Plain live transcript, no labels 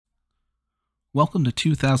Welcome to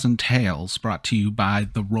 2000 Tales, brought to you by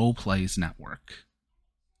the Roleplays Network.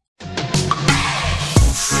 I'm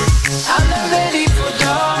not ready for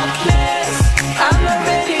darkness. I'm not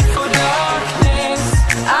ready for darkness.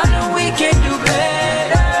 I know we can do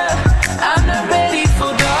better. I'm not ready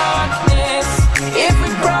for darkness. If we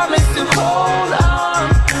promise to hold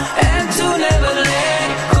on and to never let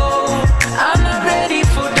go, I'm not ready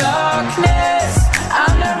for darkness.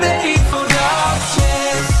 I'm not ready for darkness.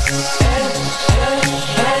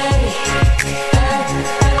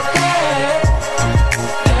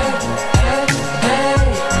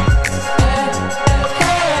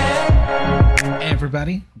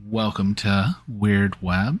 Everybody, welcome to Weird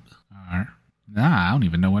Web. I don't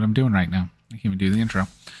even know what I'm doing right now. I can't even do the intro.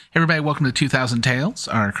 Hey everybody, welcome to 2000 Tales.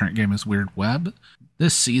 Our current game is Weird Web.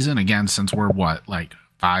 This season, again, since we're 4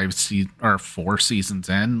 seasons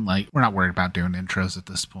in, we're not worried about doing intros at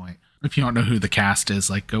this point. If you don't know who the cast is,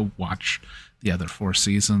 go watch the other 4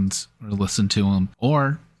 seasons or listen to them,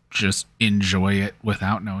 or just enjoy it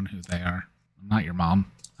without knowing who they are. I'm not your mom.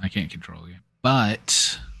 I can't control you.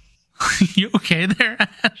 But you okay there,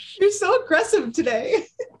 Ash? You're so aggressive today.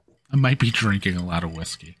 I might be drinking a lot of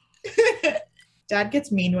whiskey. Dad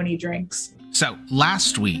gets mean when he drinks. So,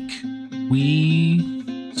 last week,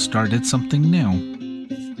 we started something new.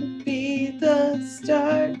 This could be the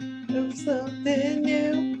start of something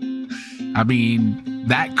new. I mean,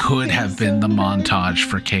 that could have been the montage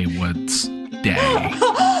for Kay Wood's day.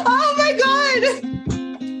 Oh my god!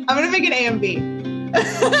 I'm gonna make an A and B.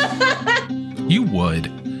 You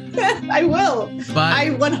would. I will. But I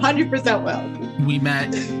 100% will. We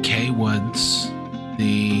met Kay Woods,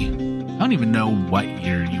 I don't even know what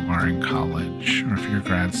year you are in college, or if you're a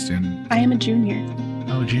grad student. I am a junior.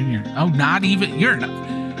 Oh, junior. Oh, you're not even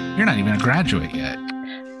a graduate yet.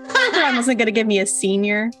 Ron wasn't going to give me a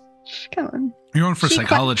senior. Come on. You're going for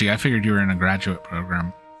psychology. I figured you were in a graduate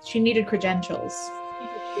program. She needed credentials.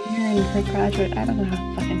 Junior and her graduate. I don't know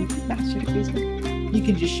how fucking master degrees work. You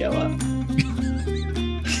can just show up.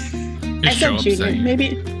 I said junior.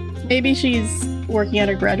 Maybe she's working on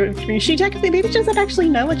her graduate degree. She doesn't actually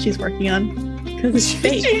know what she's working on because it's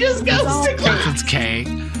fake. She just goes to class. It's Kay.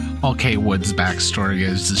 All Kay Wood's backstory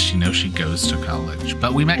is she knows she goes to college.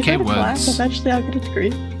 But we met Kay Woods. Eventually, I'll get a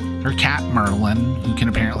degree. Her cat Merlin, who can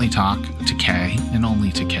apparently talk to Kay and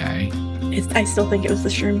only to Kay. I still think it was the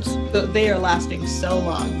shrooms. So they are lasting so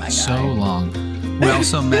long, my guy. So long. We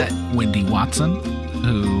also met Wendy Watson,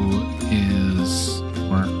 who is,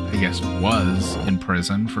 or I guess was, in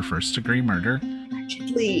prison for first-degree murder.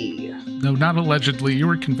 Allegedly. No, not allegedly. You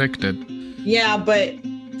were convicted. Yeah, but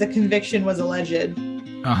the conviction was alleged.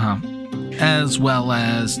 Uh-huh. As well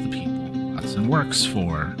as the people Watson works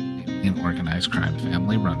for, an organized crime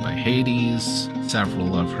family run by Hades,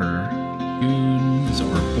 several of her goons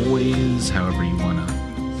or boys, however you want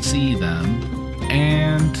to see them,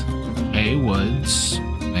 and Kay Woods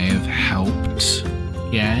may have helped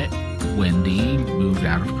get Wendy moved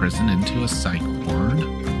out of prison into a psych ward,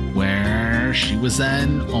 where she was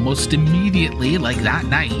then almost immediately, that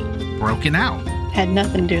night, broken out. Had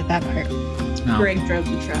nothing to do with that part. No. Greg drove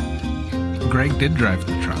the truck. Greg did drive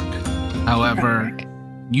the truck. However,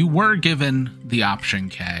 you were given the option,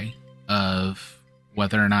 Kay, of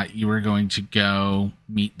whether or not you were going to go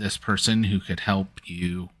meet this person who could help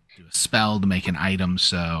you do a spell to make an item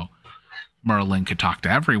so Merlin could talk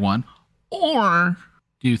to everyone, or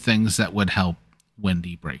do things that would help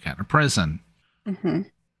Wendy break out of prison. Mm-hmm.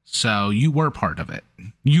 So you were part of it.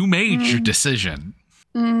 You made your decision.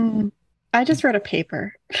 I just wrote a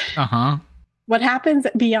paper. Uh-huh. What happens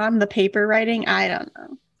beyond the paper writing, I don't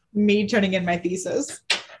know. Me turning in my thesis.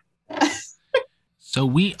 So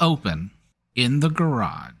we open in the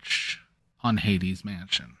garage on Hades'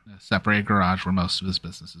 mansion, a separated garage where most of his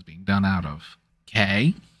business is being done out of.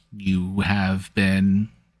 Kay, you have been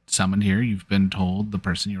summoned here. You've been told the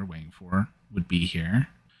person you were waiting for would be here.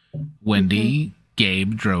 Wendy,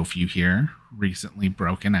 Gabe drove you here, recently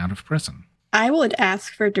broken out of prison. I would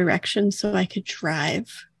ask for directions so I could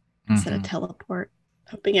drive instead of teleport,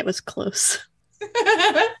 hoping it was close. I'm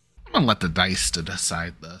going to let the dice to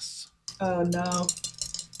decide this. Oh, no.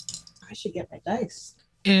 I should get my dice.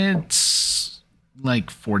 It's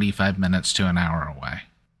 45 minutes to an hour away.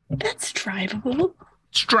 That's drivable.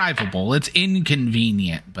 It's drivable. It's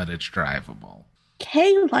inconvenient, but it's drivable.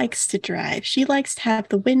 Kay likes to drive. She likes to have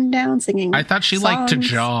the wind down, singing I thought she songs. liked to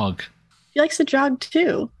jog. She likes to jog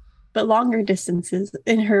too, but longer distances.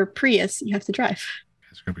 In her Prius, you have to drive.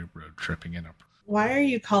 It's going to be road tripping in a... Why are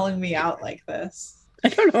you calling me out like this? I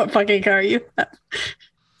don't know what fucking car you have.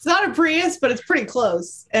 It's not a Prius, but it's pretty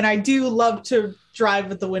close. And I do love to drive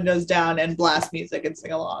with the windows down and blast music and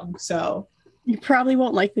sing along. So You probably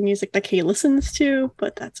won't like the music that Kay listens to,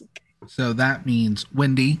 but that's okay. So that means,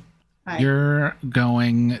 Wendy, Hi. you're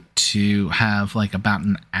going to have like about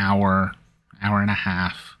an hour and a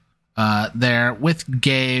half there with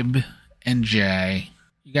Gabe and Jay.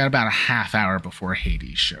 You got about a half hour before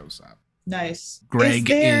Hades shows up. Nice. Greg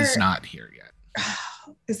is not here yet.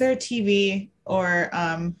 Is there a TV or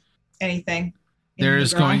anything? in There the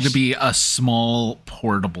is going to garage? be a small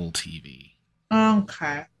portable TV.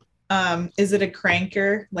 Okay. Is it a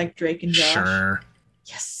cranker like Drake and Josh? Sure.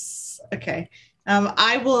 Yes. Okay.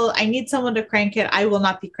 I need someone to crank it. I will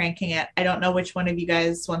not be cranking it. I don't know which one of you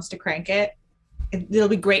guys wants to crank it. It'll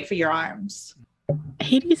be great for your arms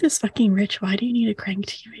Hades is fucking rich. Why do you need a crank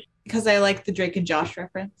TV? because I like the Drake and Josh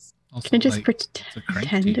reference. Also, Can I just like, a crank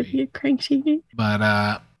pretend to TV. be a crank TV?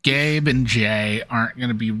 But Gabe and Jay aren't going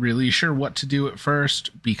to be really sure what to do at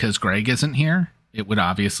first because Greg isn't here. It would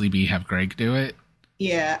obviously be have Greg do it.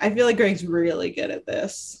 Yeah, I feel like Greg's really good at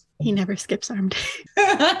this. He never skips arm day.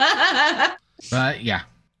 But yeah,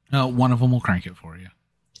 one of them will crank it for you.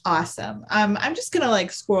 Awesome. I'm just gonna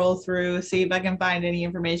like scroll through, see if I can find any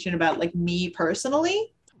information about like me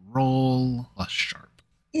personally. Roll a sharp.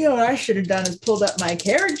 You know what I should have done is pulled up my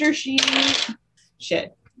character sheet.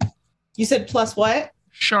 Shit. You said plus what?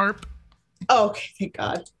 Sharp. Oh, okay, thank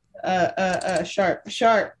God.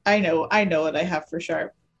 Sharp. I know what I have for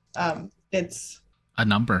sharp. It's A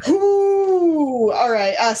number. ooh, all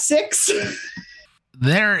right. 6.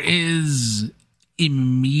 There is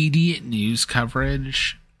immediate news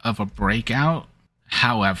coverage of a breakout.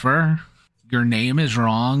 However, your name is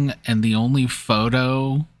wrong, and the only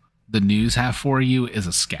photo the news have for you is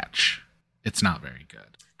a sketch. It's not very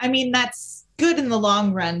good. I mean, that's good in the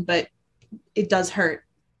long run, but it does hurt.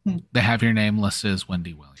 They have your name listed as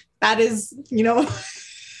Wendy Williams. That is,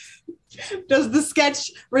 does the sketch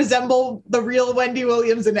resemble the real Wendy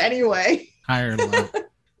Williams in any way? Higher low.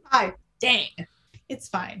 Hi, dang. It's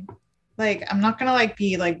fine. Like, I'm not gonna like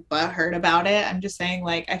be like butthurt about it. I'm just saying,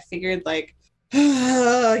 like, I figured like,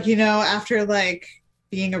 after like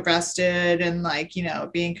being arrested and like,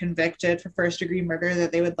 being convicted for first-degree murder,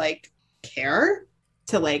 that they would like care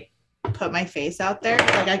to like put my face out there.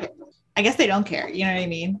 Like, I guess they don't care. You know what I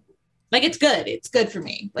mean? Like, it's good. It's good for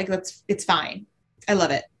me. Like, it's fine. I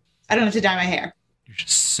love it. I don't have to dye my hair. You're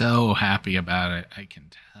just so happy about it. I can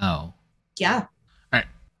tell. Yeah.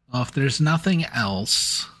 Well, if there's nothing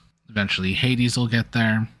else, eventually Hades will get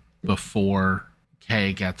there before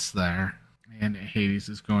Kay gets there. And Hades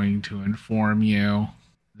is going to inform you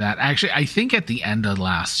that actually, I think at the end of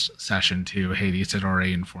last session too, Hades had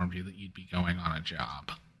already informed you that you'd be going on a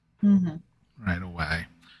job Mm-hmm. right away.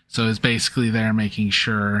 So it's basically there making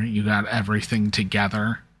sure you got everything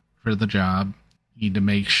together for the job. You need to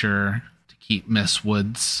make sure to keep Miss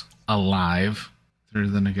Woods alive through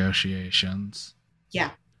the negotiations.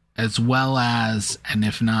 Yeah. As well as, and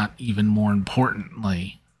if not even more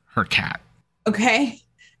importantly, her cat. Okay.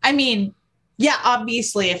 I mean, yeah,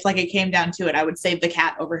 obviously, if like it came down to it, I would save the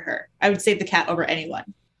cat over her. I would save the cat over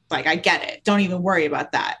anyone. Like, I get it. Don't even worry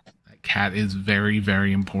about that. That cat is very,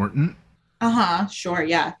 very important. Uh-huh. Sure.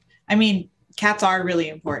 Yeah. I mean, cats are really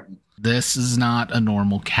important. This is not a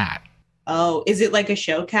normal cat. Oh, is it like a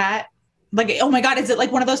show cat? Like, oh my God, is it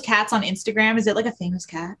like one of those cats on Instagram? Is it like a famous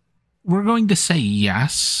cat? We're going to say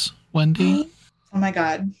yes, Wendy. Oh my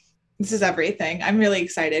God. This is everything. I'm really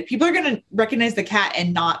excited. People are going to recognize the cat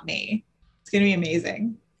and not me. It's going to be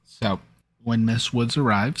amazing. So, when Miss Woods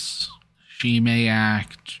arrives, she may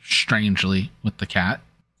act strangely with the cat.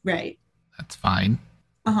 Right. That's fine.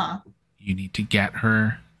 Uh-huh. You need to get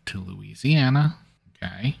her to Louisiana.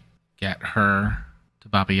 Okay. Get her to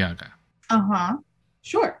Baba Yaga. Uh-huh.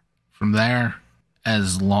 Sure. From there,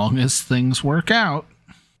 as long as things work out,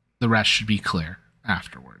 the rest should be clear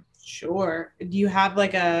afterward. Sure. Do you have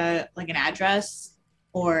like an address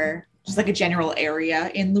or just like a general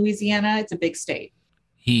area in Louisiana? It's a big state.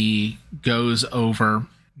 He goes over,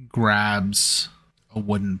 grabs a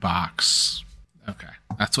wooden box. Okay,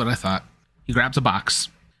 that's what I thought. He grabs a box.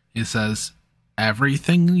 He says,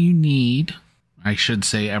 everything you need, I should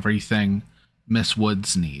say everything Miss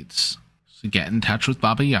Woods needs to get in touch with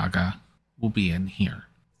Baba Yaga will be in here.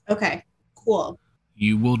 Okay. Cool.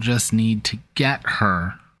 You will just need to get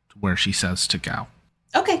her to where she says to go.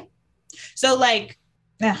 Okay. So like,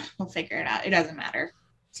 we'll figure it out. It doesn't matter.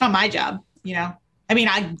 It's not my job, I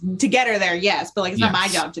mean, to get her there, yes, but like, it's not my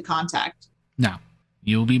Yes. job to contact. No,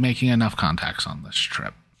 you'll be making enough contacts on this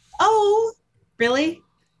trip. Oh, really?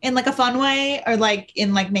 In like a fun way or like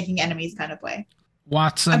in like making enemies kind of way?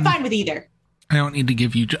 Watson, I'm fine with either. I don't need to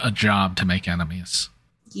give you a job to make enemies.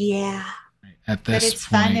 Yeah. At But this it's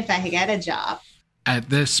point, fun if I get a job. At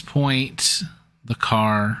this point, the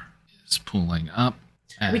car is pulling up.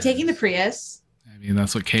 Are we taking the Prius? I mean,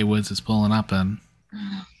 that's what Kay Woods is pulling up in. Oh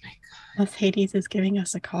my god. Unless Hades is giving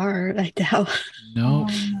us a car, I doubt. Nope.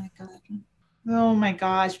 Oh my god. Oh my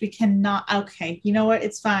gosh. We cannot. Okay. You know what?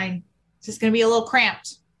 It's fine. It's just going to be a little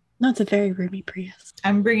cramped. No, it's a very roomy Prius.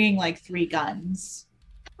 I'm bringing like 3 guns.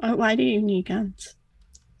 Oh, why do you need guns?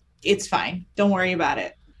 It's fine. Don't worry about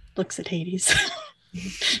it. Looks at Hades.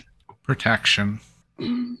 Protection.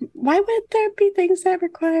 Why would there be things that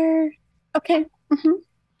require? Okay. I didn't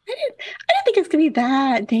think it's gonna be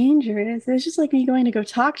that dangerous. It's just like me going to go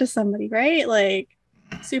talk to somebody, right? Like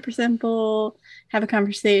super simple, have a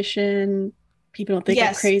conversation. People don't think I'm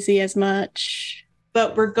Yes. crazy as much.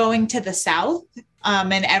 But we're going to the south,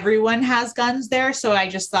 and everyone has guns there. So I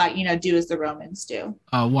just thought, do as the Romans do.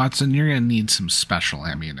 Watson, you're going to need some special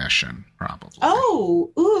ammunition, probably. Oh,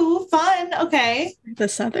 ooh, fun. Okay. The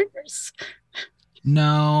Southerners.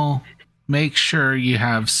 No. Make sure you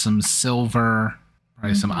have some silver,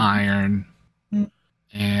 probably some iron. Mm.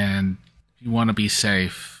 And if you want to be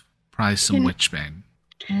safe, probably some Yeah. witchbane.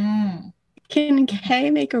 Mm. Can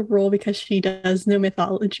Kay make a roll because she does know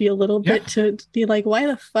mythology a little bit to be like, why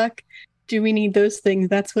the fuck do we need those things?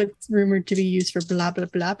 That's what's rumored to be used for blah blah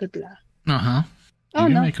blah blah blah. Uh-huh. Oh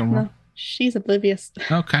can no, make a roll. no, she's oblivious.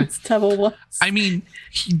 Okay. It's Tubble was. I mean,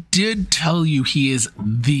 he did tell you he is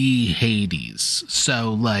the Hades.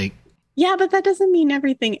 So, like, Yeah, but that doesn't mean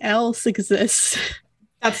everything else exists.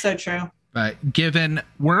 That's so true. but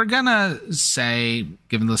we're gonna say,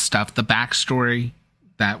 given the stuff, the backstory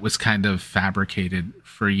that was kind of fabricated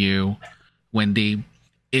for you, Wendy,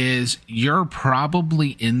 is you're probably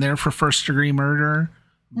in there for first degree murder,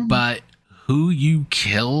 but who you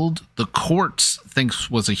killed, the courts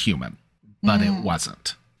thinks was a human, but it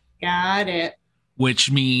wasn't. Got it.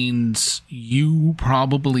 Which means you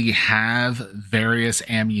probably have various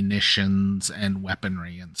ammunitions and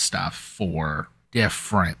weaponry and stuff for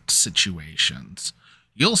different situations.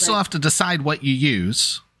 You'll still have to decide what you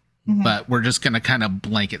use, but we're just going to kind of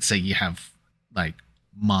blanket say you have like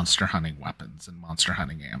monster hunting weapons and monster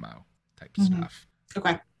hunting ammo type stuff.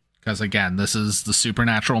 Okay. Because again, this is the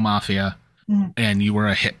supernatural mafia and you were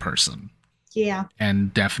a hit person Yeah.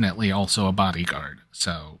 and definitely also a bodyguard.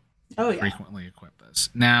 So Oh, yeah. frequently equip this.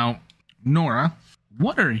 Now, Nora,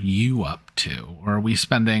 what are you up to? Or are we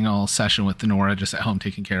spending all session with Nora just at home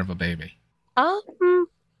taking care of a baby?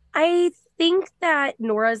 I think that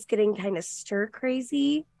Nora's getting kind of stir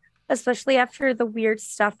crazy, especially after the weird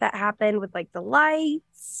stuff that happened with like the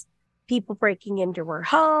lights, people breaking into her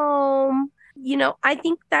home. I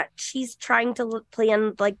think that she's trying to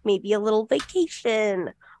plan like maybe a little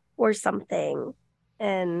vacation or something,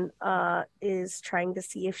 and is trying to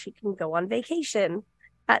see if she can go on vacation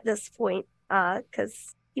at this point,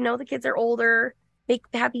 because the kids are older, make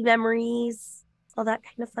happy memories, all that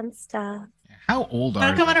kind of fun stuff. How old are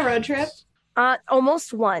Want to come on the a road kids? trip?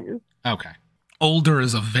 Almost one. Okay. Older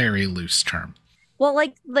is a very loose term. Well,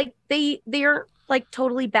 like they aren't like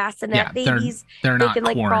totally bassinet Yeah, babies. they're They not can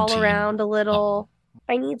like crawl quarantined. around a little.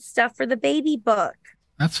 I need stuff for the baby book.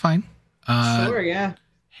 That's fine. Sure, yeah.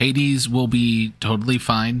 Hades will be totally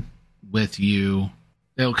fine with you.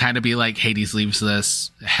 It'll kind of be like Hades leaves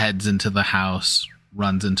this, heads into the house,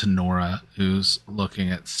 runs into Nora, who's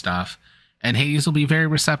looking at stuff. And Hades will be very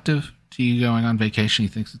receptive to you going on vacation. He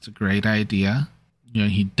thinks it's a great idea.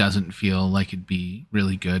 He doesn't feel like it'd be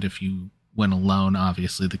really good if you went alone.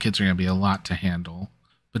 Obviously, the kids are going to be a lot to handle.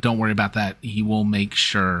 But don't worry about that. He will make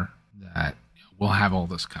sure that we'll have all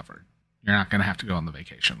this covered. You're not going to have to go on the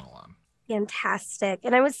vacation alone. Fantastic.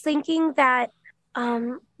 And I was thinking that,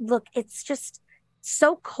 look, it's just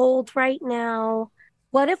so cold right now.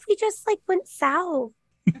 What if we just like went south?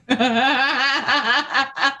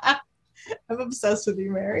 I'm obsessed with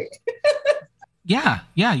you, Mary. Yeah,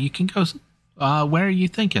 you can go. Where are you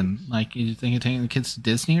thinking? Like, you thinking of taking the kids to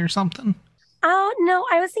Disney or something? Oh, no,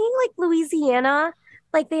 I was thinking like Louisiana.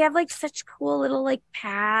 Like they have like such cool little like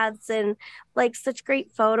paths and like such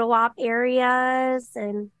great photo op areas,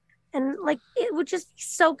 and like it would just be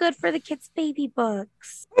so good for the kids' baby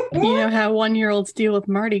books. You know how 1-year-olds deal with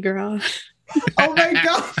Mardi Gras. Oh my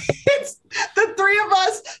god. It's the 3 of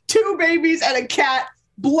us, 2 babies, and a cat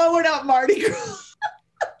blowing up Mardi Gras.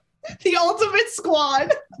 The ultimate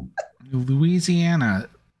squad. Louisiana.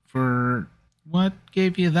 For what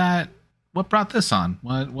gave you that? What brought this on?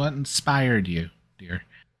 What inspired you, dear?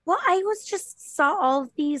 Well, I was just saw all of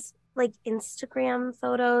these like Instagram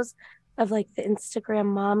photos of like the Instagram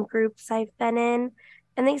mom groups I've been in,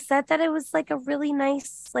 and they said that it was like a really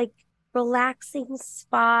nice, like relaxing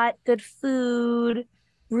spot, good food,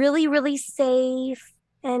 really, really safe,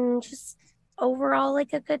 and just overall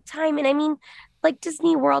like a good time. And I mean, like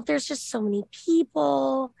Disney World, there's just so many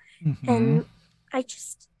people, Mhm. and I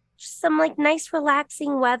just some like nice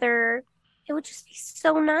relaxing weather. It would just be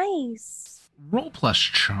so nice. Roll plus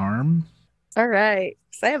charm. All right,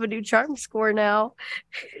 because I have a new charm score now.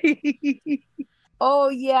 Oh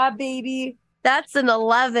yeah, baby, that's an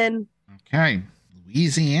 11. Okay.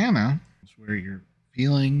 Louisiana is where you're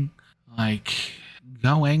feeling like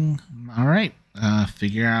going. All right.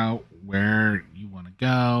 Figure out where you want to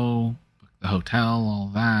go, book the hotel,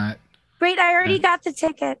 all that. Great, I already Yeah. got the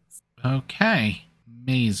tickets. Okay.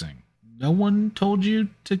 Amazing. No one told you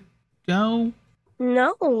to go?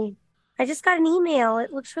 No, I just got an email.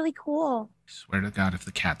 It looks really cool. Swear to God, if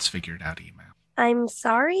the cat's figured out email. I'm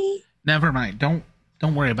sorry. Never mind. Don't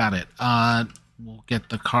worry about it. We'll get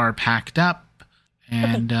the car packed up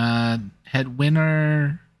and head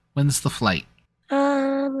winter. When's the flight?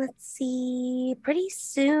 Let's see. Pretty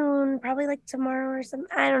soon, probably like tomorrow or something.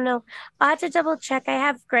 I don't know. I'll have to double check. I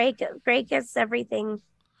have Greg. Greg gets everything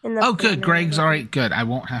in the Oh, good. planner. Greg's all right. Good. I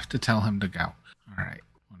won't have to tell him to go. All right.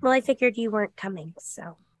 Well, I figured you weren't coming,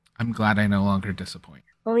 so. I'm glad I no longer disappoint.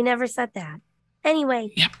 Well, we never said that.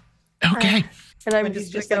 Anyway, Okay. and I'm Wendy's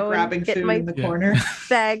just just like going grabbing get food my in the Yeah. corner,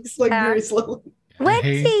 bags like packed. very slowly. Hey,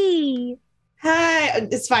 Wendy! Hi,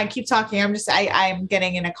 it's fine. Keep talking. I'm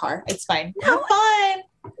getting in a car. It's fine. No. Have fun.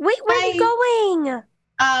 Wait, where are you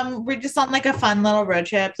going? We're just on like a fun little road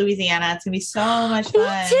trip, Louisiana. It's gonna be so much Me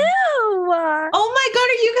fun. too! Oh my god,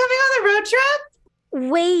 are you coming on the road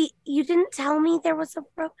trip? Wait, you didn't tell me there was a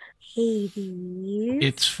Hades.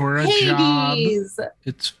 it's for a job. Hades.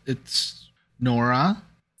 It's Nora.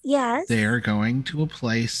 Yes. They're going to a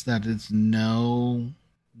place that is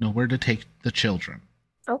nowhere to take the children.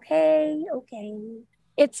 Okay.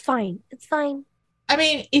 It's fine. It's fine. I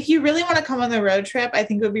mean, if you really want to come on the road trip, I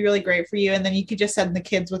think it would be really great for you. And then you could just send the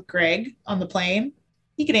kids with Greg on the plane.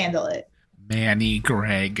 He could handle it. Manny One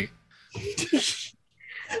Greg. He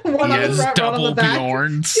on the has front, one on double the back.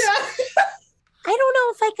 Bjorns. Yeah. I don't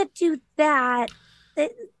know if I could do that.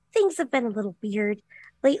 Things have been a little weird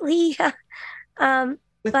lately.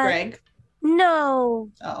 With But- Greg. No.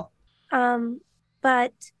 Oh.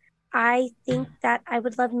 But I think that I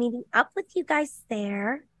would love meeting up with you guys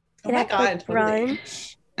there. Oh Could my have god. quick Totally.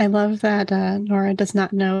 brunch. I love that Nora does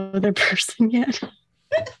not know their person yet.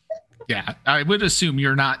 Yeah, I would assume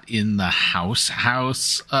you're not in the house.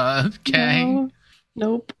 Okay. No.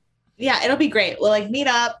 Nope. Yeah, it'll be great. We'll like meet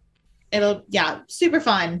up. Super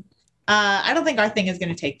fun. I don't think our thing is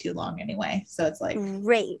gonna take too long anyway. So it's like,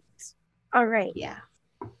 Great. All right. yeah.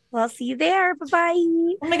 Well, I'll see you there. Bye-bye.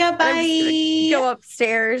 Oh my god, I'm just bye. Go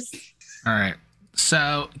upstairs. All right.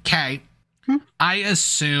 So, Kay, Hmm? I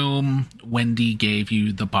assume Wendy gave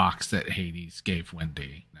you the box that Hades gave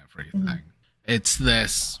Wendy and everything. Mhm. It's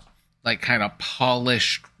this like kind of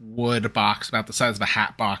polished wood box about the size of a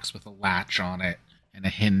hat box with a latch on it and a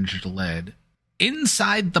hinged lid.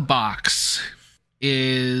 Inside the box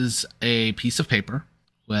is a piece of paper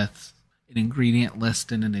with an ingredient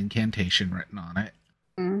list and an incantation written on it.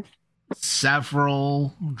 Mm.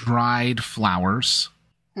 Several dried flowers.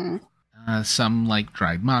 Hmm. Some like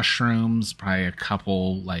dried mushrooms, probably a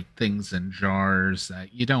couple like things in jars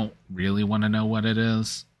that you don't really want to know what it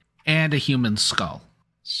is, and a human skull.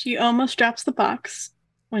 She almost drops the box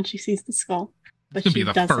when she sees the skull, but It could she be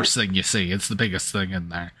the doesn't. first thing you see. It's the biggest thing in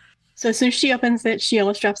there. So as soon as she opens it, she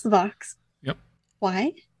almost drops the box. Yep.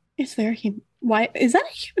 Why is there a human? Why is that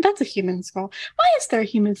a human? That's a human skull. Why is there a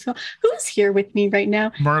human skull? Who is here with me right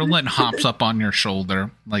now? Merlin hops up on your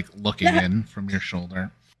shoulder, like looking Yeah. in from your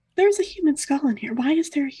shoulder. There's a human skull in here. Why is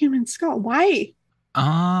there a human skull? Why?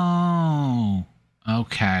 Oh,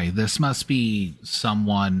 okay. This must be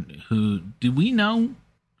someone who. Do we know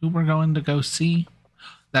who we're going to go see?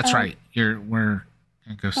 That's right. We're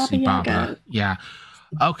gonna go Baba see Baba. Yaga. Yeah.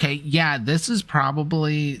 Okay. Yeah. This is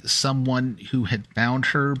probably someone who had found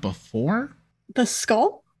her before. The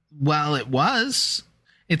skull? Well, it was.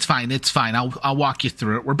 It's fine. It's fine. I'll walk you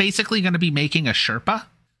through it. We're basically going to be making a Sherpa.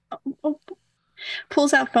 Oh.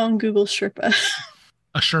 Pulls out phone, Google Sherpa.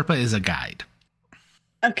 A Sherpa is a guide.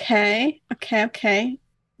 Okay.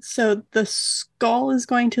 So the skull is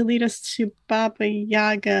going to lead us to Baba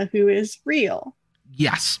Yaga, who is real.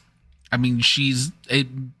 Yes. I mean, it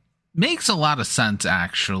makes a lot of sense,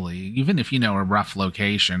 actually. Even if you know a rough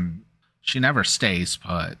location, she never stays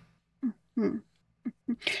put.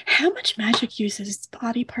 How much magic uses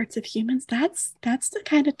body parts of humans? That's the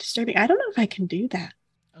kind of disturbing. I don't know if I can do that.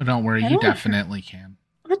 Oh, don't worry, I you don't- definitely can.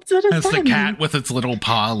 What does As that the mean? cat with its little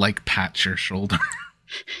paw, like, pats your shoulder.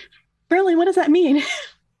 Berlin, what does that mean?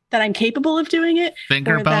 That I'm capable of doing it?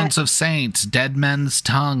 Finger Or bones of saints, dead men's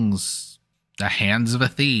tongues. The hands of a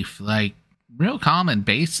thief, like real common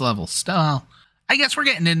base level stuff. I guess we're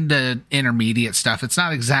getting into intermediate stuff. It's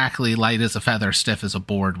not exactly light as a feather, stiff as a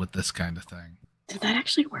board with this kind of thing. Did that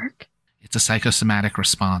actually work? It's a psychosomatic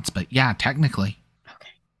response, but yeah, technically.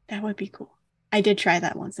 Okay, that would be cool. I did try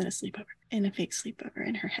that once in a fake sleepover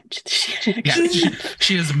in her head. Yeah,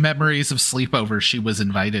 she has memories of sleepovers she was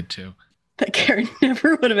invited to. That Karen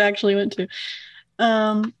never would have actually went to.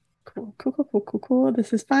 Cool.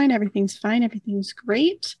 This is fine. Everything's fine. Everything's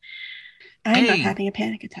great. I'm not having a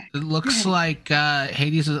panic attack. It looks like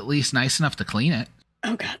Hades is at least nice enough to clean it.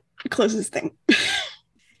 Oh God, close this thing.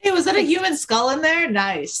 Hey, was that a human skull in there?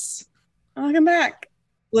 Nice. Welcome back.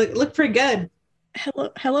 Look pretty good.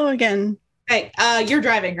 Hello again. Hey, you're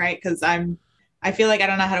driving, right? Because I feel like I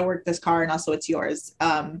don't know how to work this car, and also it's yours.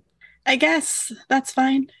 I guess that's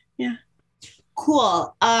fine. Yeah.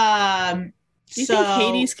 Cool. Do you think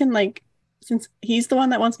Hades can, like, since he's the one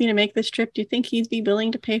that wants me to make this trip, do you think he'd be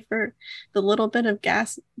willing to pay for the little bit of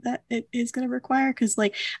gas that it is going to require? Because,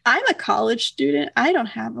 like, I'm a college student. I don't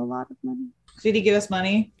have a lot of money. Did he give us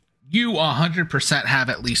money? You 100% have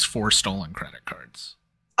at least 4 stolen credit cards.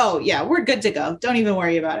 Oh, yeah, we're good to go. Don't even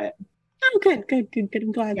worry about it. Oh, good.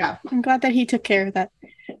 I'm glad. Yeah. I'm glad that he took care of that.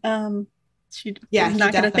 She's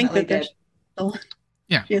not going to think that there's...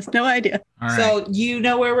 Yeah. She has no idea. All right. So you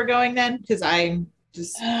know where we're going then? Because I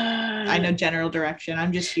know general direction.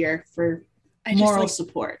 I'm just here for moral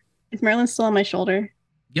support. Is Merlin still on my shoulder?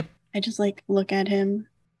 Yep. I just like look at him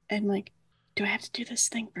and like, do I have to do this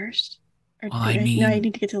thing first? Or Well, I need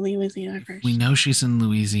to get to Louisiana first. We know she's in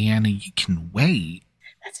Louisiana. You can wait.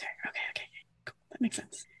 That's fair. Okay. Cool. That makes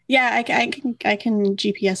sense. Yeah, I can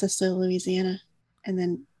GPS us to Louisiana, and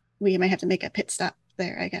then we might have to make a pit stop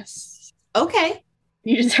there, I guess. Okay.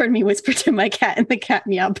 You just heard me whisper to my cat, and the cat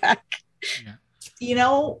meowed back. Yeah. You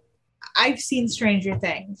know, I've seen Stranger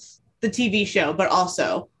Things, the TV show, but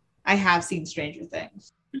also I have seen Stranger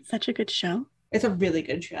Things. It's such a good show. It's a really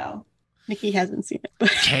good show. Nikki hasn't seen it, but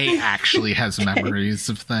Kay actually has memories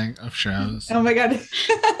of shows. Oh my God.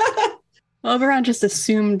 Oberon just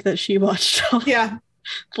assumed that she watched all Yeah.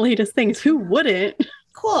 the latest things. Who wouldn't?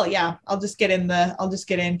 Cool. Yeah. I'll just get in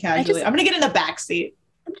casually. I'm going to get in the back seat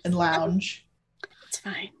and lounge. It's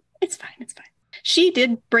fine.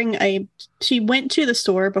 She went to the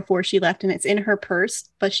store before she left, and it's in her purse,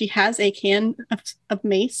 but she has a can of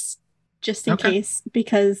mace just in case,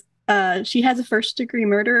 because she has a first-degree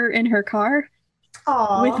murderer in her car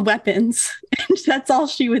with weapons. And that's all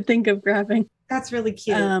she would think of grabbing. That's really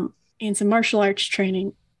cute. And some martial arts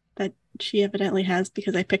training that she evidently has,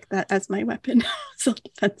 because I picked that as my weapon.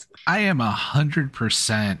 Self-defense. I am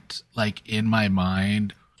 100% like in my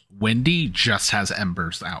mind. Wendy just has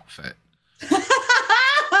Ember's outfit.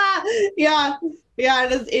 Yeah,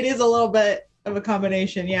 it is a little bit of a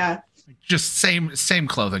combination. Yeah, Just same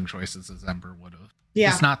clothing choices as Ember would have.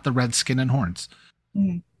 Yeah. It's not the red skin and horns.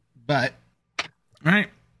 Mhm. But, all right.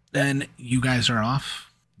 Then you guys are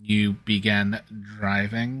off. You begin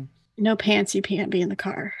driving. No pants, you can't be in the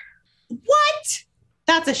car. What?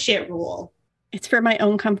 That's a shit rule. It's for my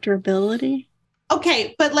own comfortability.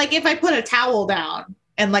 Okay, but like if I put a towel down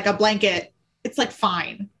and like a blanket, it's like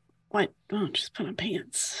fine. What? Oh, just put on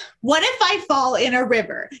pants. What if I fall in a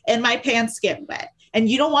river and my pants get wet and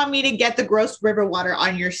you don't want me to get the gross river water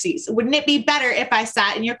on your seats? Wouldn't it be better if I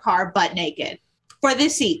sat in your car butt naked for the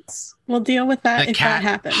seats? We'll deal with that The if cat that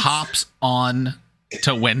happens. hops on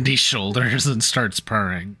to Wendy's shoulders and starts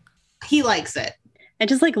purring. He likes it. I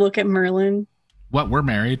just like look at Merlin. What? We're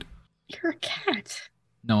married? You're a cat.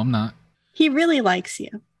 No, I'm not. He really likes you.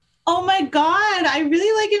 Oh my God, I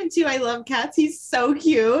really like him too. I love cats. He's so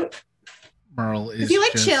cute. Merle is Is he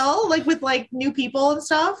like just- chill, like with like new people and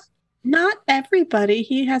stuff? Not everybody.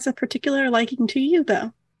 He has a particular liking to you,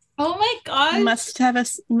 though. Oh my gosh.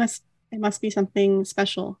 It must be something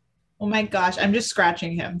special. Oh my gosh, I'm just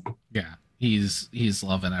scratching him. Yeah, he's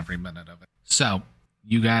loving every minute of it. So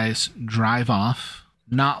you guys drive off.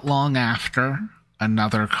 Not long after,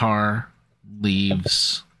 another car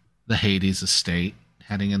leaves the Hades estate,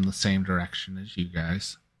 heading in the same direction as you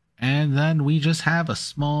guys. And then we just have a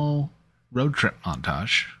small road trip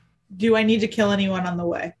montage. Do I need to kill anyone on the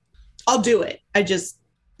way? I'll do it. I just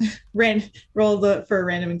roll for a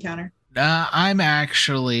random encounter. I'm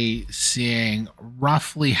actually seeing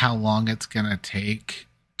roughly how long it's going to take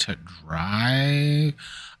to drive.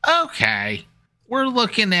 Okay. We're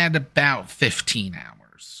looking at about 15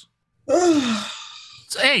 hours.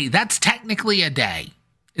 So, hey, that's technically a day.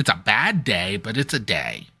 It's a bad day, but it's a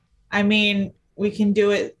day. I mean, we can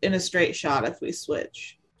do it in a straight shot if we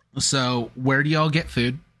switch. So where do y'all get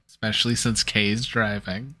food? Especially since Kay's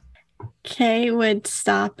driving. Kay would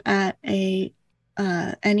stop at a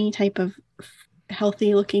any type of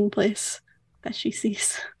healthy looking place that she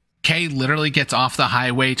sees. Kay literally gets off the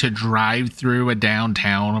highway to drive through a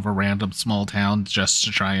downtown of a random small town just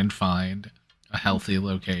to try and find a healthy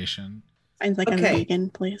location. Finds like Okay. a vegan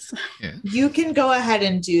place. Yeah. You can go ahead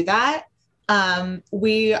and do that.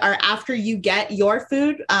 We are, after you get your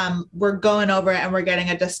food, we're going over and we're getting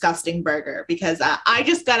a disgusting burger because I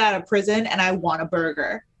just got out of prison and I want a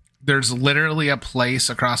burger. There's literally a place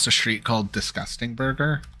across the street called Disgusting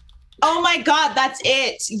Burger, Oh my God, that's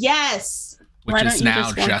it. Yes. Why which don't is you now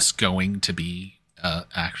just walk- just going to be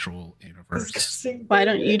actual universe. Disgusting Why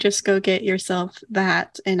don't you burger. just go get yourself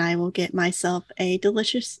that and I will get myself a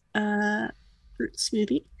delicious fruit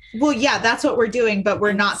smoothie Well, yeah, that's what we're doing, but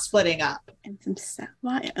we're not splitting up. and some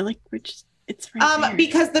why? Like we're just it's right there.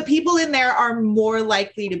 Because the people in there are more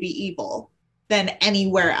likely to be evil than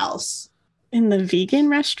anywhere else. In the vegan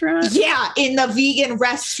restaurant. Yeah, in the vegan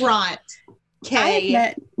restaurant. I've Okay.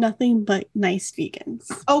 met nothing but nice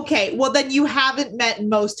vegans. Okay, well then you haven't met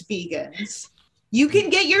most vegans. You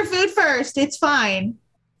can get your food first. It's fine.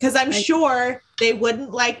 Because I'm sure they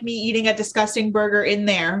wouldn't like me eating a disgusting burger in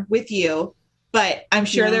there with you. But I'm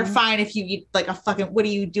sure they're Yeah. fine if you eat like a fucking, what are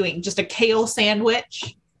you doing? Just a kale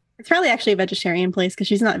sandwich? It's probably actually a vegetarian place because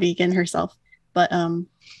she's not vegan herself, but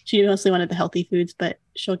she mostly wanted the healthy foods. But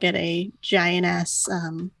she'll get a giant ass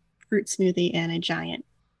fruit smoothie and a giant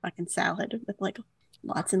fucking salad with like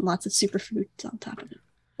lots and lots of superfoods on top of it.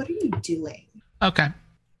 What are you doing? Okay.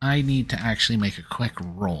 I need to actually make a quick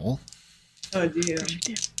roll. Oh, do you? What'd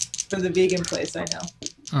you do? For the vegan place, I know.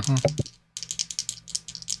 Uh-huh.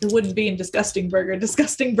 It wouldn't be in Disgusting Burger.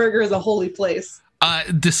 Disgusting Burger is a holy place.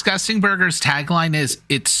 Disgusting Burger's tagline is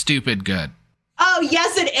 "It's stupid good." Oh,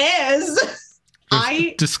 yes, it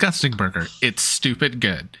is. Disgusting Burger. It's stupid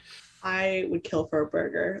good. I would kill for a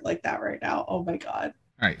burger like that right now. Oh my God.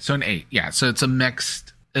 All right, so an 8. Yeah, so it's a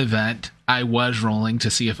mixed event. I was rolling to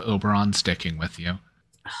see if Oberon's sticking with you.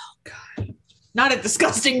 Not a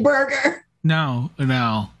Disgusting Burger. No,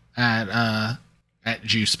 at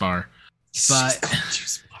Juice Bar, but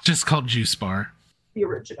just called Juice Bar. The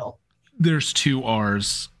original. There's 2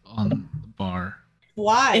 R's on the bar.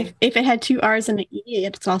 Why? If it had 2 R's and an E,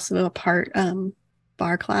 it's also a part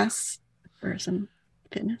bar class for some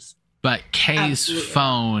fitness. But Kay's Absolutely.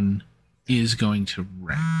 phone is going to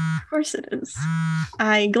ring. Of course it is.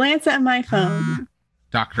 I glance at my phone.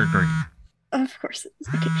 Dr. Green. Of course it is.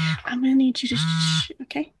 Okay, I'm gonna need you to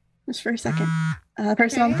okay, just for a second. The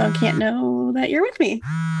person on the phone can't know that you're with me.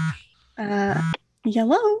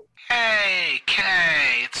 Hello. Hey,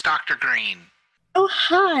 Kay, it's Dr. Green. Oh,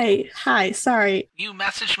 hi. Sorry. You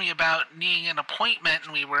messaged me about needing an appointment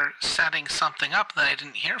and we were setting something up that I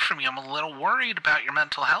didn't hear from you. I'm a little worried about your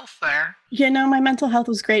mental health there. You know, my mental health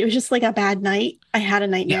was great. It was just like a bad night. I had a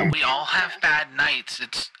nightmare. Yeah, we all have bad nights.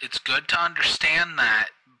 It's good to understand that,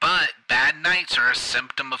 but bad nights are a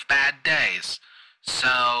symptom of bad days.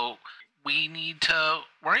 So we need to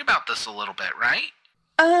worry about this a little bit, right?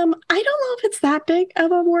 I don't know if it's that big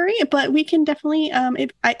of a worry, but we can definitely.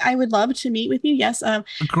 I would love to meet with you. Yes.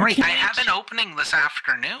 Great. Okay. I have an opening this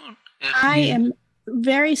afternoon. If I you- am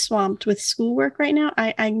very swamped with schoolwork right now.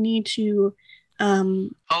 I need to.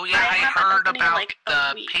 Oh yeah, I I have an heard opening, about like, a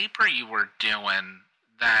the week. paper you were doing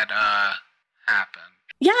that happened.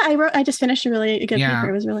 Yeah, I just finished a really good Yeah.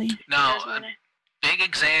 paper. It was really. No, big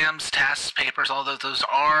exams, tests, papers, all those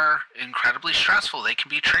are incredibly stressful. They can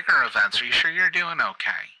be trigger events. Are you sure you're doing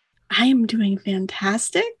okay? I am doing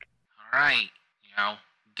fantastic. All right. You know,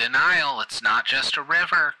 denial, it's not just a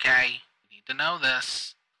river, okay? You need to know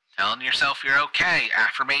this. Telling yourself you're okay.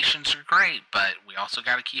 Affirmations are great, but we also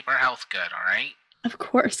got to keep our health good, all right? Of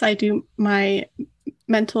course, I do my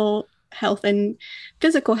mental health and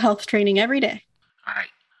physical health training every day. All right.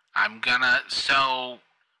 So,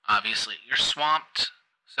 obviously, you're swamped.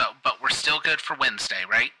 So, but we're still good for Wednesday,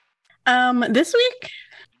 right? This week,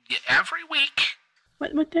 Yeah, every week.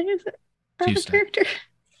 what day is it? Out of Tuesday. character.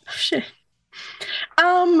 Oh shit.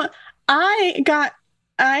 I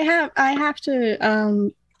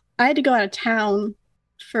had to go out of town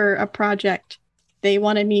for a project. They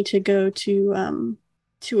wanted me to go to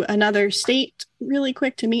another state really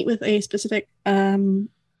quick to meet with a specific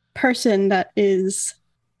person that is.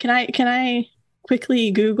 Can I quickly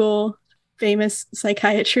Google famous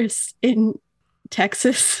psychiatrists in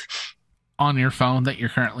Texas? On your phone that you're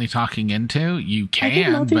currently talking into, you can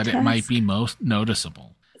can, but it multitask. might be most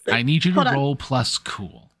noticeable. I need you to Hold on. roll plus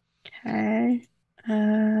cool. Okay.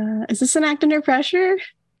 Is this an act under pressure?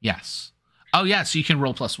 Yes. Oh, yeah, so you can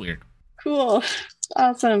roll plus weird. Cool.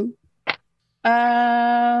 Awesome.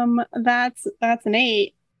 That's an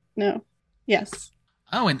 8. No. Yes.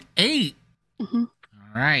 Oh, an 8. Hmm.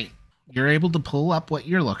 All right. You're able to pull up what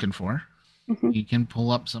you're looking for. Hmm. You can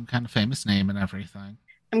pull up some kind of famous name and everything.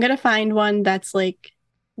 I'm gonna find one that's like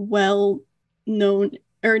well known,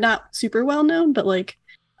 or not super well known, but like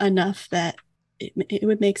enough that it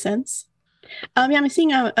would make sense. Yeah, I'm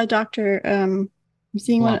seeing a doctor. I'm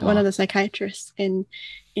seeing Blah, one blah. of the psychiatrists in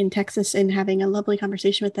Texas and having a lovely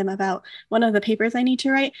conversation with them about one of the papers I need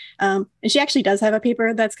to write. And she actually does have a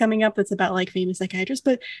paper that's coming up that's about like famous psychiatrists,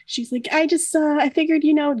 but she's like, I figured,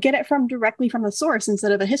 get it from directly from the source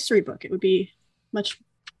instead of a history book. It would be much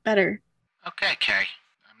better. Okay, Kay.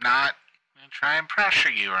 I'm not going to try and pressure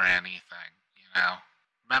you or anything.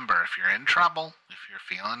 Remember, if you're in trouble, if you're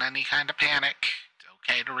feeling any kind of panic, it's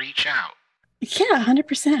okay to reach out. Yeah,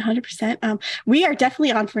 100%, 100%. We are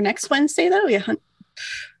definitely on for next Wednesday, though. Yeah,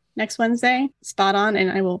 next Wednesday, spot on,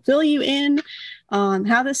 and I will fill you in on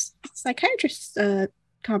how this psychiatrist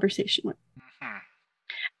conversation went. Mm-hmm.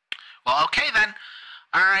 Well, okay then.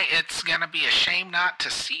 All right, it's going to be a shame not to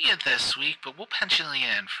see you this week, but we'll pencil you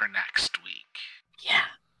in for next week. Yeah.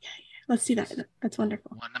 Let's do that. That's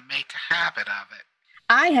wonderful. Want to make a habit of it.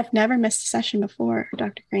 I have never missed a session before,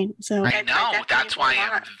 Dr. Crane. So I know. That's why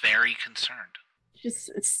I'm very concerned.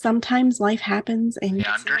 Just sometimes life happens, and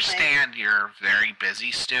I understand you're a very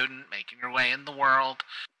busy student, making your way in the world.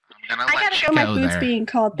 I'm gonna let you go. My go food's there. being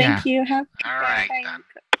called. Thank you. All right then.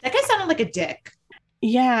 That guy sounded like a dick.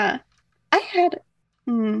 Yeah, I had.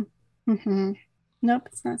 Nope,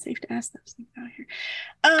 it's not safe to ask those things out here.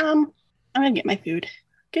 I'm gonna get my food.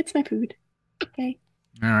 Gets my food. Okay.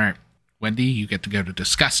 All right, Wendy, you get to go to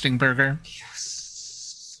Disgusting Burger.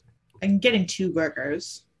 Yes. I'm getting 2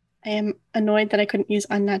 burgers. I am annoyed that I couldn't use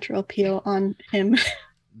unnatural peel on him.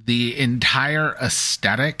 The entire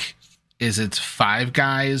aesthetic is it's Five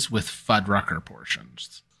Guys with Fuddrucker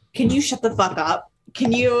portions. Can you shut the fuck up?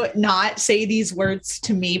 Can you not say these words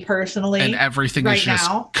to me personally? And everything right is just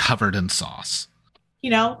now? covered in sauce.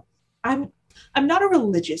 I'm not a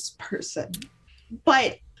religious person,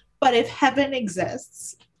 but if heaven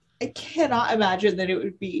exists, I cannot imagine that it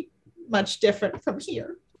would be much different from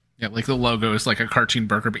here. Yeah, like the logo is like a cartoon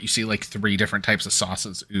burger, but you see like 3 different types of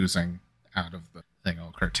sauces oozing out of the thing,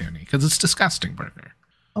 all cartoony, because it's Disgusting Burger.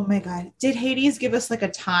 Oh my god! Did Hades give us like a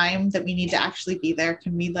time that we need to actually be there?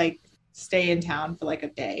 Can we like stay in town for like a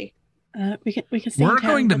day? We can. Stay We're in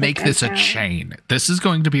town going to for, make like, this an a hour. chain. This is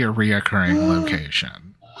going to be a reoccurring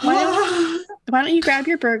location. Why don't you grab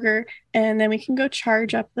your burger and then we can go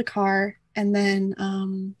charge up the car, and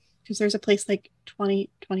then because there's a place like 20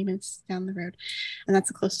 minutes down the road, and that's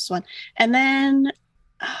the closest one. And then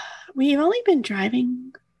we've only been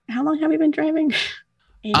driving. How long have we been driving?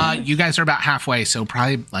 8 hours? You guys are about halfway, so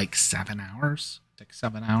probably like 7 hours.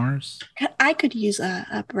 6-7 hours. I could use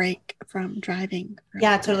a break from driving.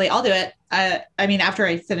 Yeah, totally. I'll do it. I mean, after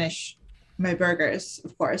I finish my burgers,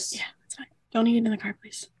 of course. Yeah, that's fine. Don't eat it in the car,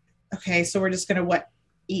 please. Okay, so we're just gonna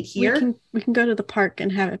eat here? We can go to the park and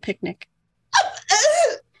have a picnic.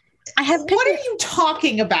 I have What are you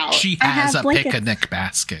talking about? She I has have a blankets. picnic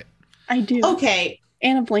basket. I do. Okay.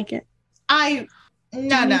 And a blanket. No.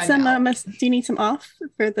 Do you need some off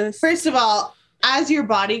for this? First of all, as your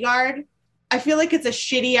bodyguard, I feel like it's a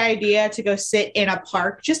shitty idea to go sit in a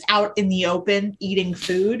park just out in the open eating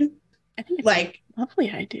food. I think it's Like, a lovely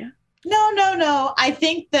idea. no. I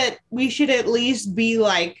think that we should at least be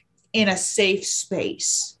like in a safe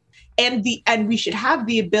space. And we should have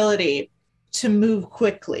the ability to move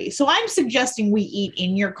quickly. So I'm suggesting we eat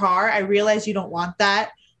in your car. I realize you don't want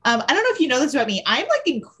that. I don't know if you know this about me. I'm like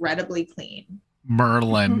incredibly clean.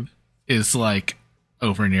 Merlin is like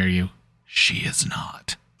over near you. She is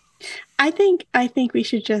not. I think we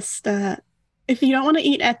should just if you don't want to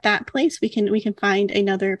eat at that place, we can find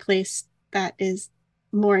another place that is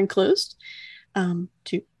more enclosed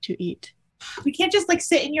to eat. We can't just like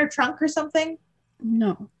sit in your trunk or something.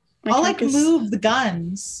 No. I'll like move the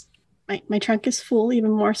guns. My trunk is full,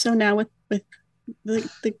 even more so now with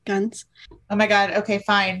the guns. Oh my god. Okay,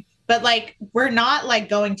 fine. But like we're not like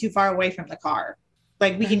going too far away from the car.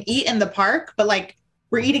 Like we can eat in the park, but like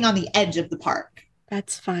we're eating on the edge of the park.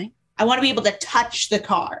 That's fine. I want to be able to touch the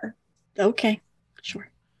car. Okay, sure.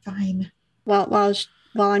 Fine. While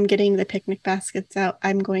I'm getting the picnic baskets out,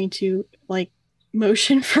 I'm going to like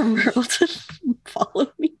motion for Merle to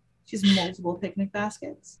follow me. She's multiple picnic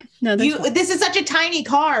baskets. No, this is such a tiny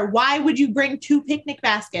car. Why would you bring 2 picnic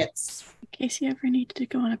baskets? in case you ever needed to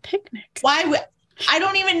go on a picnic. I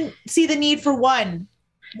don't even see the need for one.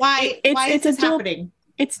 Why is this happening?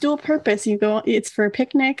 It's dual purpose. It's for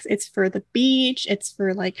picnics, it's for the beach, it's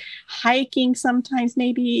for like hiking sometimes.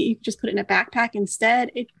 Maybe you could just put it in a backpack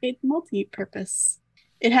instead. It's multi-purpose.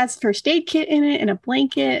 It has first aid kit in it and a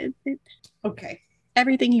blanket. Okay.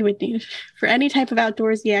 Everything you would need for any type of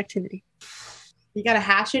outdoorsy activity. You got a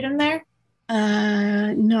hatchet in there?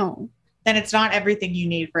 No. Then it's not everything you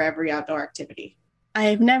need for every outdoor activity.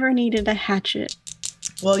 I've never needed a hatchet.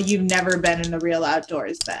 Well, you've never been in the real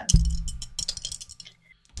outdoors then.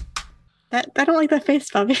 I don't like that face,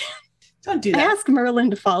 Bobby. Don't do I that. asked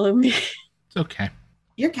Merlin to follow me. It's okay.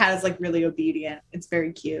 Your cat is like really obedient. It's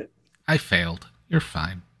very cute. I failed. You're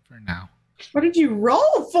fine for now. What did you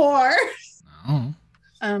roll for? No.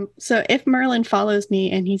 So if Merlin follows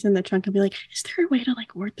me and he's in the trunk, I'll be like, is there a way to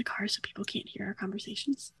like ward the car so people can't hear our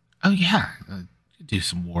conversations? Oh, yeah. Do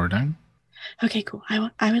some warding. Okay, cool.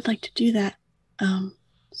 I would like to do that.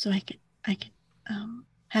 So I can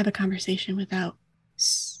have a conversation without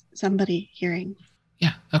somebody hearing.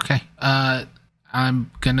 Yeah, okay.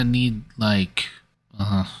 I'm gonna need, like,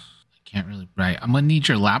 I can't really write. I'm gonna need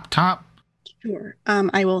your laptop. Sure.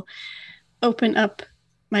 I will open up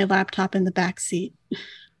my laptop in the back seat.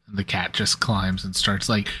 And the cat just climbs and starts,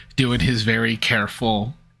 like, doing his very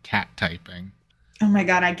careful cat typing. Oh my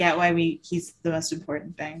God, I get why he's the most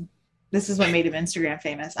important thing. This is what made him Instagram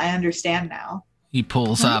famous. I understand now. He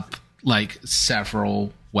pulls up, like,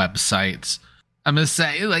 several websites. I'm gonna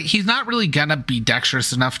say, like, he's not really gonna be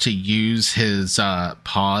dexterous enough to use his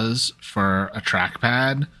paws for a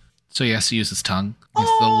trackpad, so he has to use his tongue. He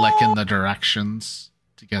has to lick in the directions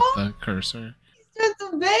to get the cursor. He's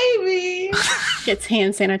just a baby. Gets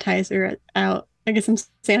hand sanitizer out. I get some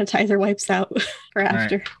sanitizer wipes out for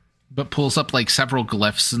after. Right. But pulls up, like, several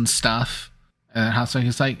glyphs and stuff. And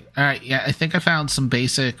he's like, all right, yeah, I think I found some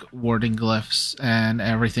basic warding glyphs and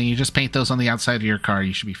everything. You just paint those on the outside of your car.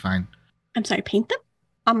 You should be fine. I'm sorry, paint them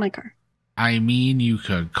on my car. I mean, you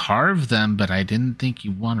could carve them, but I didn't think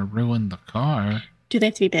you want to ruin the car. Do they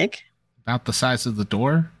have to be big? About the size of the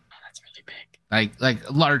door? Oh, that's really big. Like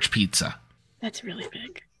large pizza. That's really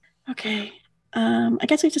big. Okay. I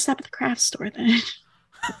guess we have to stop at the craft store then.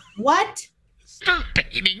 What? Start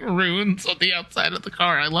painting runes on the outside of the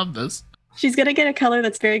car. I love this. She's gonna get a color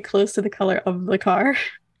that's very close to the color of the car,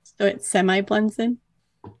 so it semi blends in.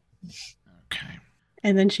 Okay.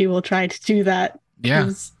 And then she will try to do that. Yeah.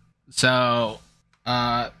 'cause- So,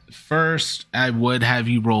 first, I would have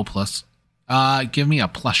you roll plus. Give me a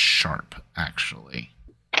plus sharp, actually,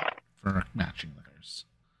 for matching the curse.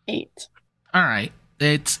 8. All right.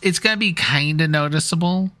 It's gonna be kind of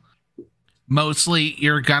noticeable. Mostly,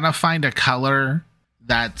 you're gonna find a color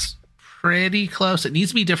that's pretty close. It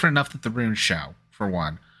needs to be different enough that the runes show, for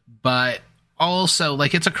one. But also,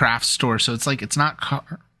 like, it's a craft store, so it's like it's not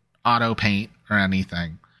auto paint or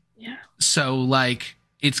anything. Yeah. So, like,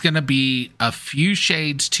 it's gonna be a few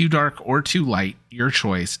shades too dark or too light, your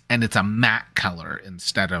choice, and it's a matte color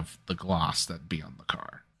instead of the gloss that'd be on the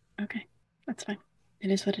car. Okay. That's fine.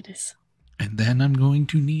 It is what it is. And then I'm going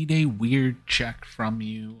to need a weird check from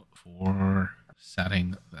you for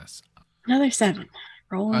setting this up. Another 7.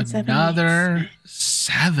 Rolling 7. Another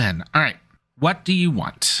 7. All right. What do you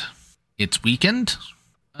want? It's weakened.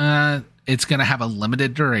 It's going to have a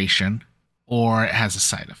limited duration, or it has a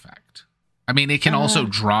side effect. I mean, it can also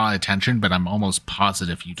draw attention, but I'm almost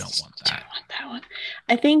positive you don't want that. I want that one.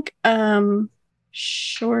 I think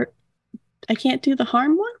short. I can't do the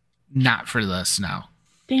harm one. Not for this, no.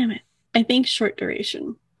 Damn it. I think short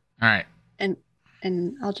duration. All right.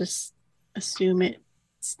 And I'll just assume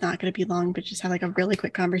it's not going to be long, but just have like a really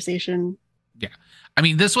quick conversation. Yeah. I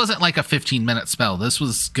mean, this wasn't like a 15-minute spell. This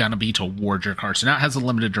was going to be to ward your car. So now it has a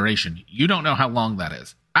limited duration. You don't know how long that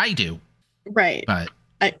is. I do. Right. But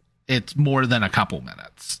it's more than a couple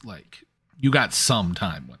minutes. Like, you got some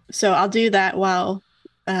time. So I'll do that while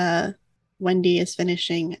Wendy is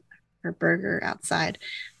finishing her burger outside.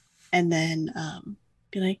 And then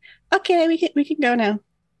be like, okay, we can go now.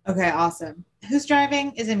 Okay, awesome. Who's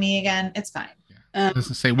driving? Is it me again? It's fine. I was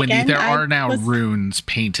gonna say, Wendy, again, there are now runes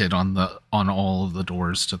painted on all of the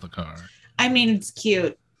doors to the car. I mean, it's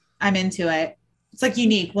cute. I'm into it. It's like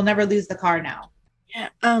unique. We'll never lose the car now. Yeah.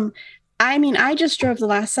 I mean, I just drove the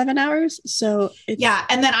last 7 hours, so it's, Yeah,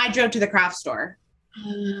 and then I drove to the craft store.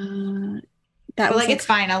 that But was like, it's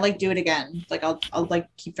fine. I'll like do it again. Like I'll like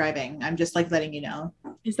keep driving. I'm just like letting you know.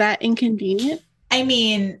 Is that inconvenient? I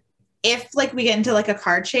mean, if like we get into like a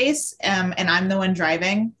car chase, and I'm the one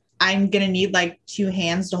driving, I'm gonna need like 2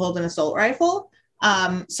 hands to hold an assault rifle.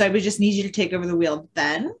 So I would just need you to take over the wheel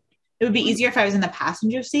then. It would be easier if I was in the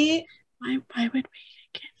passenger seat. Why would we?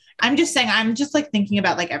 I'm just saying, I'm just like thinking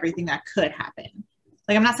about like everything that could happen.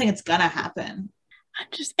 Like, I'm not saying it's gonna happen.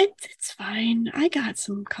 It's fine. I got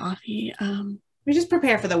some coffee. We just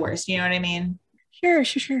prepare for the worst. You know what I mean? Sure.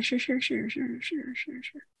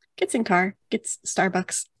 gets in car, gets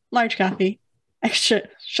Starbucks, large coffee, extra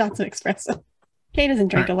shots of espresso. Kay doesn't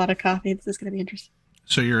drink a lot of coffee. This is going to be interesting.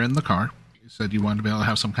 So you're in the car. You said you wanted to be able to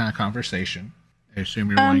have some kind of conversation. I assume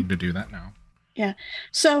you're wanting to do that now. Yeah.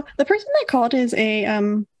 So the person that called is I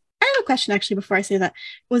have a question actually before I say that.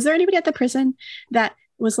 Was there anybody at the prison that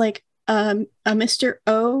was like a Mr.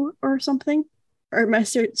 O or something? Or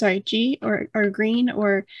G or Green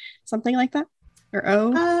or something like that? Or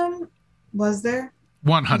O? Was there?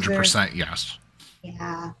 100% yes.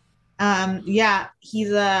 Yeah. Yeah, he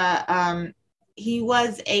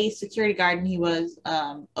was a security guard and he was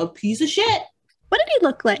a piece of shit. What did he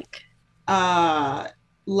look like?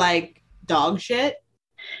 Like dog shit.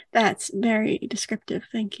 That's very descriptive.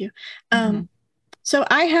 Thank you. So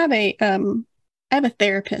I have a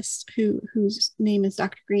therapist whose name is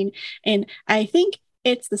Dr. Green, and I think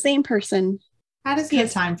it's the same person. How does he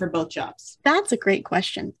have time for both jobs? That's a great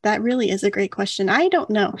question. That really is a great question. I don't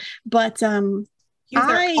know, but he was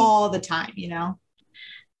there all the time, you know.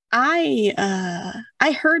 I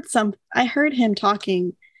heard him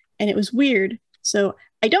talking, and it was weird. So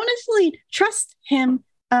I don't necessarily trust him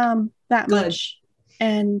that much.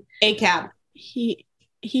 And ACAB.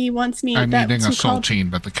 He wants me. I'm eating a saltine,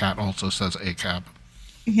 but the cat also says ACAB.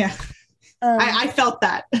 Yeah, I felt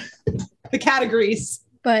that. The cat agrees.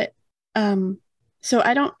 But so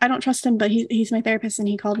I don't trust him. But he's my therapist, and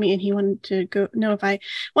he called me, and he wanted to know if I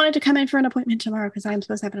wanted to come in for an appointment tomorrow because I'm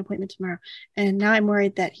supposed to have an appointment tomorrow. And now I'm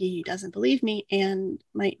worried that he doesn't believe me and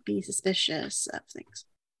might be suspicious of things.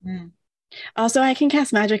 Also, I can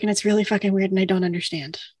cast magic, and it's really fucking weird, and I don't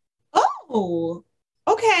understand. Oh,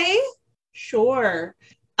 okay. Sure.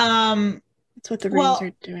 That's what the rings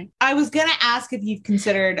are doing. I was gonna ask if you've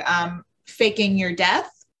considered faking your death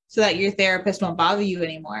so that your therapist won't bother you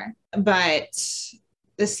anymore. But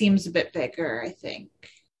this seems a bit bigger, I think.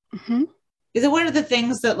 Is it one of the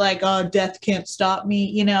things that like, oh, death can't stop me,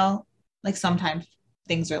 you know? Like sometimes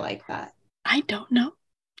things are like that. I don't know.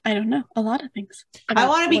 A lot of things. I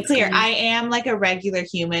want to be clear. I am like a regular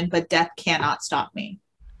human, but death cannot stop me.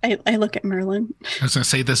 I look at Merlin. I was going to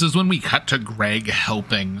say, this is when we cut to Greg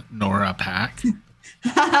helping Nora pack.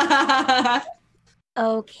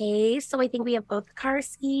 Okay, so I think we have both car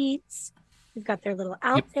seats. We've got their little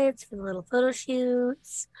outfits for the little photo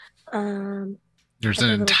shoots. There's an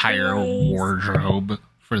entire wardrobe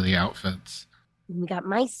for the outfits. We got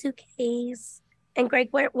my suitcase. And Greg,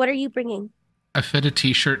 what are you bringing? I fit a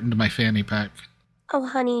t-shirt into my fanny pack. Oh,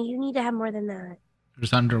 honey, you need to have more than that.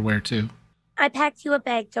 There's underwear, too. I packed you a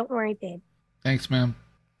bag. Don't worry, babe. Thanks, ma'am.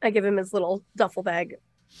 I give him his little duffel bag.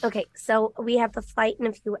 Okay, so we have the flight in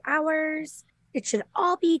a few hours. It should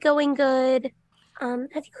all be going good. Have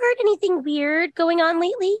you heard anything weird going on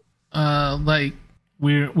lately? Like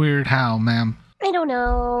weird how, ma'am? I don't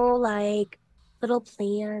know, like little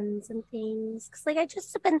plans and things. Because like I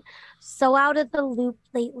just have been so out of the loop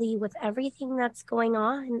lately with everything that's going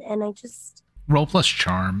on, and I just roll plus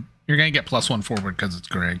charm. You're gonna get +1 forward because it's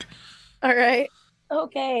Greg. All right.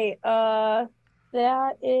 Okay.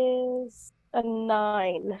 That is a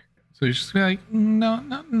 9. So you're just like, no,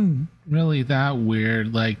 nothing really that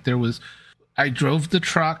weird. Like I drove the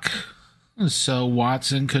truck so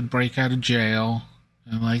Watson could break out of jail.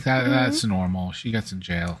 And like that's normal. She gets in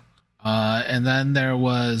jail. And then there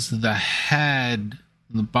was the head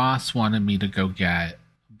the boss wanted me to go get.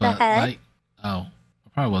 But like, I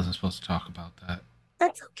probably wasn't supposed to talk about that.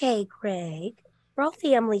 That's okay, Greg. We're all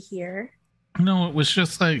family here. No, it was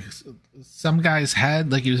just like some guy's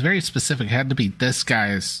head. Like he was very specific. It had to be this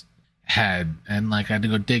guy's head. And like I had to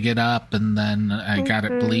go dig it up, and then I got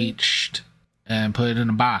it bleached and put it in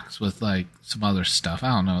a box with like some other stuff. I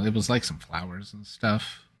don't know. It was like some flowers and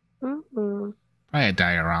stuff. Probably a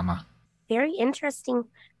diorama. Very interesting.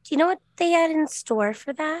 Do you know what they had in store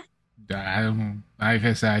for that? Like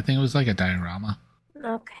I said, I think it was like a diorama.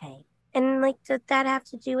 Okay. And like, did that have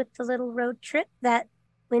to do with the little road trip that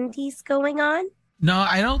Wendy's going on? No,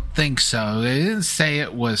 I don't think so. They didn't say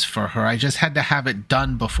it was for her. I just had to have it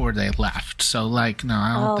done before they left. So like, no,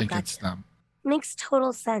 I don't think it's them. Makes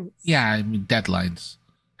total sense. Yeah, I mean deadlines.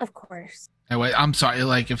 Of course. Anyway, I'm sorry.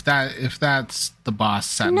 Like if that's the boss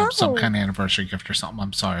setting up some kind of anniversary gift or something,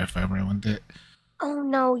 I'm sorry if I ruined it. Oh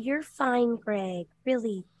no, you're fine, Greg.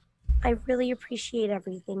 Really, I really appreciate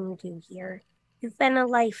everything you do here. You've been a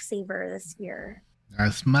lifesaver this year.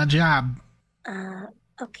 That's my job.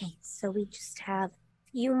 Okay, so we just have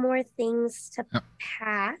a few more things to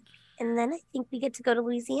pack, and then I think we get to go to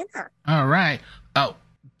Louisiana. All right. Oh,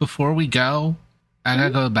 before we go, I gotta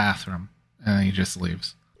go to the bathroom. And then he just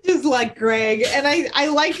leaves. Just like Greg. And I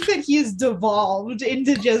like that he is devolved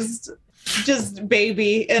into just just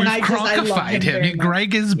baby, and We've I love cronkified him. very much.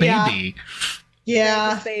 Greg is Yeah. baby.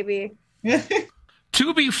 Yeah. baby.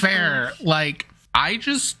 To be fair, like, I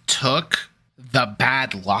just took the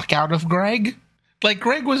bad luck out of Greg. Like,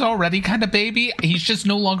 Greg was already kind of baby. He's just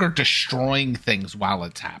no longer destroying things while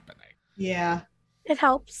it's happening. Yeah. It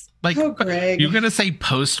helps. Like, Oh, Greg. you're going to say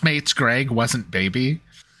Postmates Greg wasn't baby?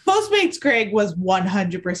 Postmates Greg was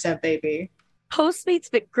 100% baby. Postmates,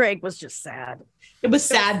 but Greg was just sad. It was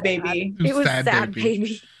sad baby. It was sad,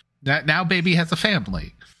 baby. Now baby has a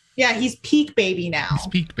family. Yeah, he's peak baby now.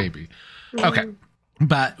 Speak baby. Okay.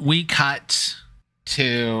 But we cut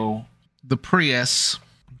to the Prius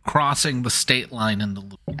crossing the state line in the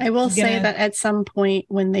loop. I will say Gonna- that at some point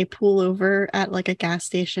when they pull over at like a gas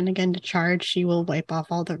station again to charge, she will wipe off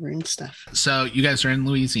all the rune stuff. So you guys are in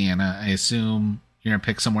Louisiana. I assume you're going to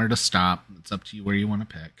pick somewhere to stop. It's up to you where you want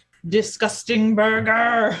to pick. Disgusting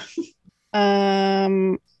burger.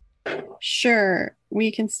 Sure.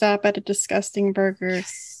 We can stop at a disgusting burger.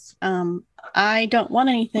 I don't want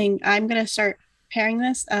anything. I'm gonna start pairing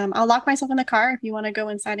this. I'll lock myself in the car if you want to go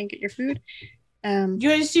inside and get your food. You want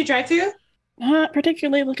to just do drive-through? Not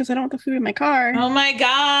particularly because I don't want the food in my car. Oh my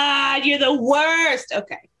god, you're the worst.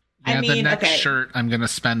 Okay. Yeah, I the mean, next okay. shirt I'm going to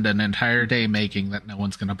spend an entire day making that no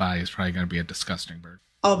one's going to buy is probably going to be a disgusting bird.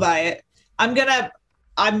 I'll buy it.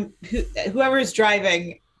 Whoever's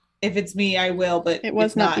driving, if it's me, I will, but It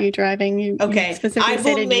was if not you driving. You Okay, specifically I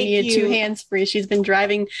said will it make needed two you- hands free. She's been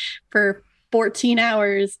driving for 14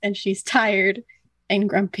 hours and she's tired and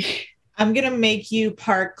grumpy. I'm gonna make you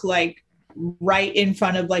park like right in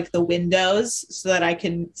front of like the windows so that I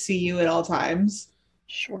can see you at all times.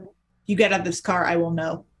 Sure. You get out of this car, I will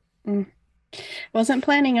know. Wasn't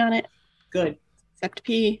planning on it, Good. except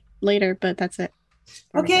pee later, but that's it.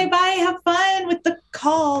 Okay, bye. Have fun with the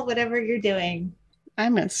call, whatever you're doing.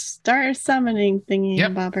 I'm gonna start summoning thingy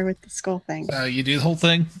Yep. bobber with the skull thing. So you do the whole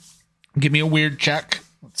thing. Give me a weird check.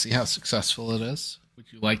 Let's see how successful it is. Would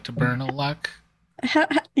you like to burn a luck?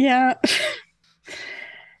 Yeah.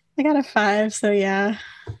 I got a 5, so yeah.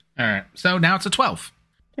 All right. So now it's a 12.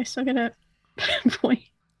 I still get a point.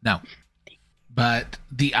 No. But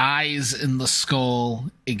the eyes in the skull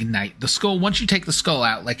ignite. The skull, once you take the skull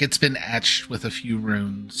out, like it's been etched with a few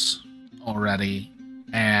runes already.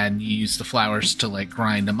 And you use the flowers to like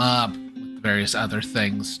grind them up with various other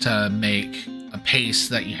things to make a paste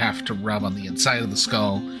that you have to rub on the inside of the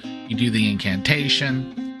skull. You do the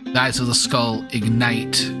incantation. The eyes of the skull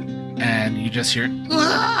ignite. And you just hear,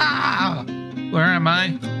 "Ah!" Where am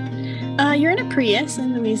I? You're in a Prius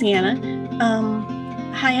in Louisiana.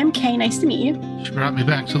 Hi, I'm Kay. Nice to meet you. She brought me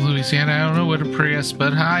back to Louisiana. I don't know what a Prius,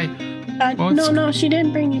 but hi. What's- No, she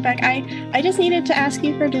didn't bring you back. I just needed to ask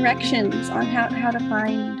you for directions on how to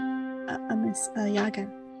find a Miss Yaga.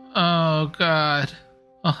 Oh, God.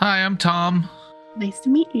 Well, hi, I'm Tom. Nice to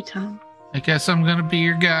meet you, Tom. I guess I'm gonna be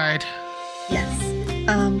your guide. Yes.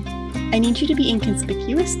 I need you to be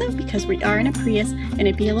inconspicuous though, because we are in a Prius, and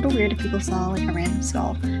it'd be a little weird if people saw like a random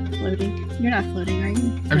skull floating. You're not floating, are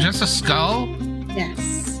you? I'm just a skull?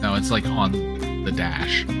 Yes. No, it's like on the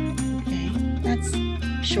dash. Okay. That's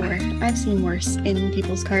sure. I've seen worse in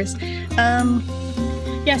people's cars.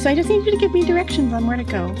 Yeah, so I just need you to give me directions on where to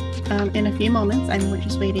go. In a few moments, we're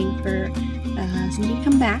just waiting for somebody to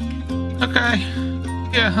come back. Okay.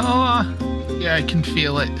 Yeah, yeah, I can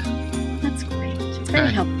feel it. That's great. It's very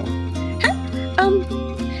Okay. helpful.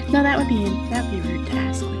 No, that'd be rude to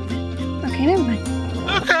ask. Wouldn't it? Okay, never mind.